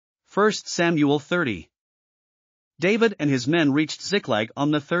1 Samuel 30. David and his men reached Ziklag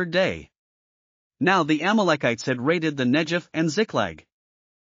on the third day. Now the Amalekites had raided the Negev and Ziklag.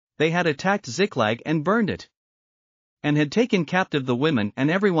 They had attacked Ziklag and burned it, and had taken captive the women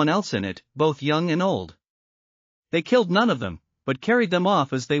and everyone else in it, both young and old. They killed none of them, but carried them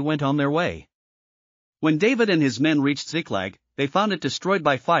off as they went on their way. When David and his men reached Ziklag, they found it destroyed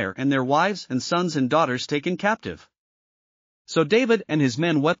by fire and their wives and sons and daughters taken captive. So David and his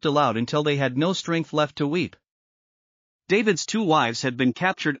men wept aloud until they had no strength left to weep. David's two wives had been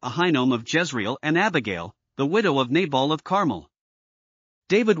captured, Ahinoam of Jezreel and Abigail, the widow of Nabal of Carmel.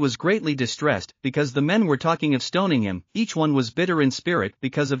 David was greatly distressed because the men were talking of stoning him, each one was bitter in spirit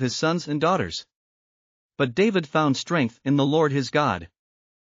because of his sons and daughters. But David found strength in the Lord his God.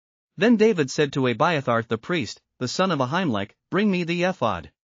 Then David said to Abiathar the priest, the son of Ahimelech, "Bring me the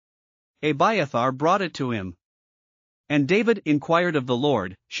ephod." Abiathar brought it to him. And David inquired of the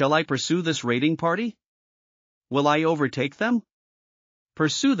Lord, "Shall I pursue this raiding party? Will I overtake them?"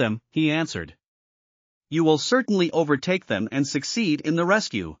 "Pursue them," he answered. "You will certainly overtake them and succeed in the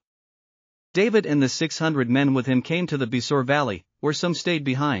rescue." David and the 600 men with him came to the Besor valley, where some stayed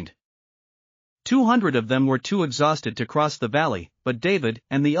behind. 200 of them were too exhausted to cross the valley, but David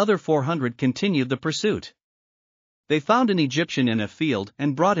and the other 400 continued the pursuit. They found an Egyptian in a field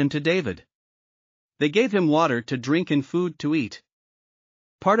and brought him to David. They gave him water to drink and food to eat,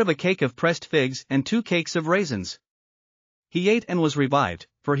 part of a cake of pressed figs and 2 cakes of raisins. He ate and was revived,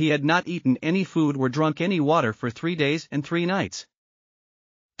 for he had not eaten any food or drunk any water for 3 days and 3 nights.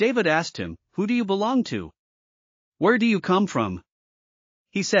 David asked him, "Who do you belong to? Where do you come from?"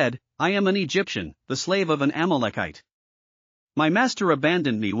 He said, "I am an Egyptian, the slave of an Amalekite. My master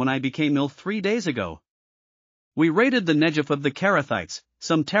abandoned me when I became ill 3 days ago. We raided the Negev of the Kerethites,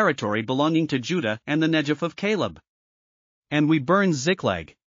 some territory belonging to Judah, and the Negev of Caleb. And we burned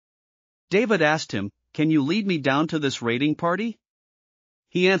Ziklag." David asked him, "Can you lead me down to this raiding party?"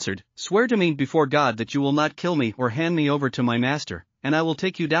 He answered, "Swear to me before God that you will not kill me or hand me over to my master, and I will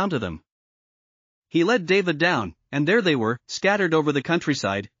take you down to them." He led David down, and there they were, scattered over the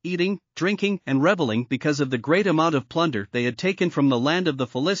countryside, eating, drinking, and reveling because of the great amount of plunder they had taken from the land of the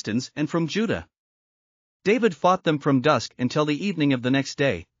Philistines and from Judah. David fought them from dusk until the evening of the next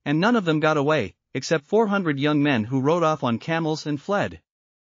day, and none of them got away, except 400 young men who rode off on camels and fled.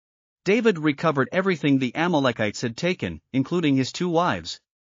 David recovered everything the Amalekites had taken, including his 2 wives.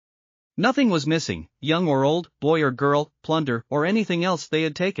 Nothing was missing, young or old, boy or girl, plunder, or anything else they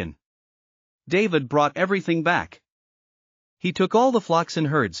had taken. David brought everything back. He took all the flocks and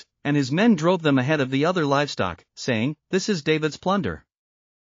herds, and his men drove them ahead of the other livestock, saying, "This is David's plunder."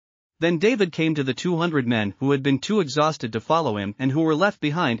 Then David came to the 200 men who had been too exhausted to follow him and who were left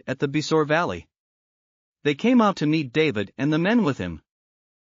behind at the Besor valley. They came out to meet David and the men with him.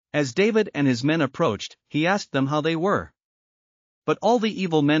 As David and his men approached, he asked them how they were. But all the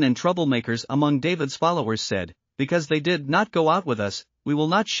evil men and troublemakers among David's followers said, "Because they did not go out with us, we will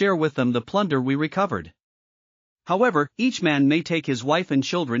not share with them the plunder we recovered. However, each man may take his wife and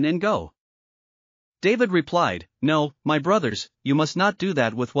children and go." David replied, "No, my brothers, you must not do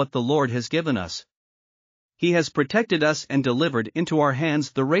that with what the Lord has given us. He has protected us and delivered into our hands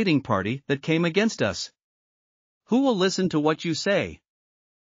the raiding party that came against us. Who will listen to what you say?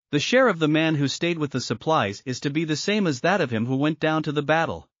 The share of the man who stayed with the supplies is to be the same as that of him who went down to the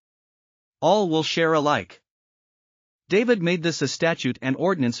battle. All will share alike." David made this a statute and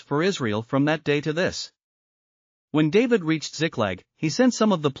ordinance for Israel from that day to this. When David reached Ziklag, he sent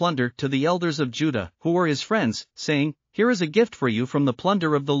some of the plunder to the elders of Judah, who were his friends, saying, "Here is a gift for you from the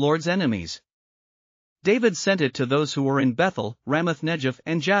plunder of the Lord's enemies." David sent it to those who were in Bethel, Ramoth Negev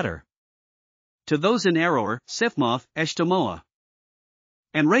and Jattir. To those in Aroer, Siphmoth, Eshtemoa.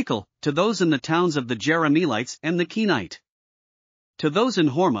 And Rachel, to those in the towns of the Jerahmeelites and the Kenite. To those in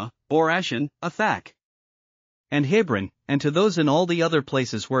Hormah, Bor-Ashan, Athak. And Hebron, and to those in all the other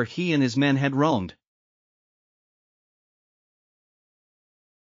places where he and his men had roamed.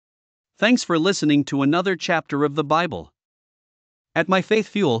 Thanks for listening to another chapter of the Bible. At My Faith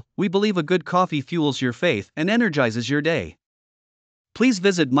Fuel, we believe a good coffee fuels your faith and energizes your day. Please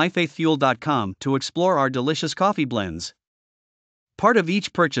visit myfaithfuel.com to explore our delicious coffee blends. Part of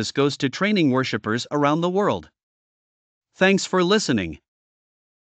each purchase goes to training worshipers around the world. Thanks for listening.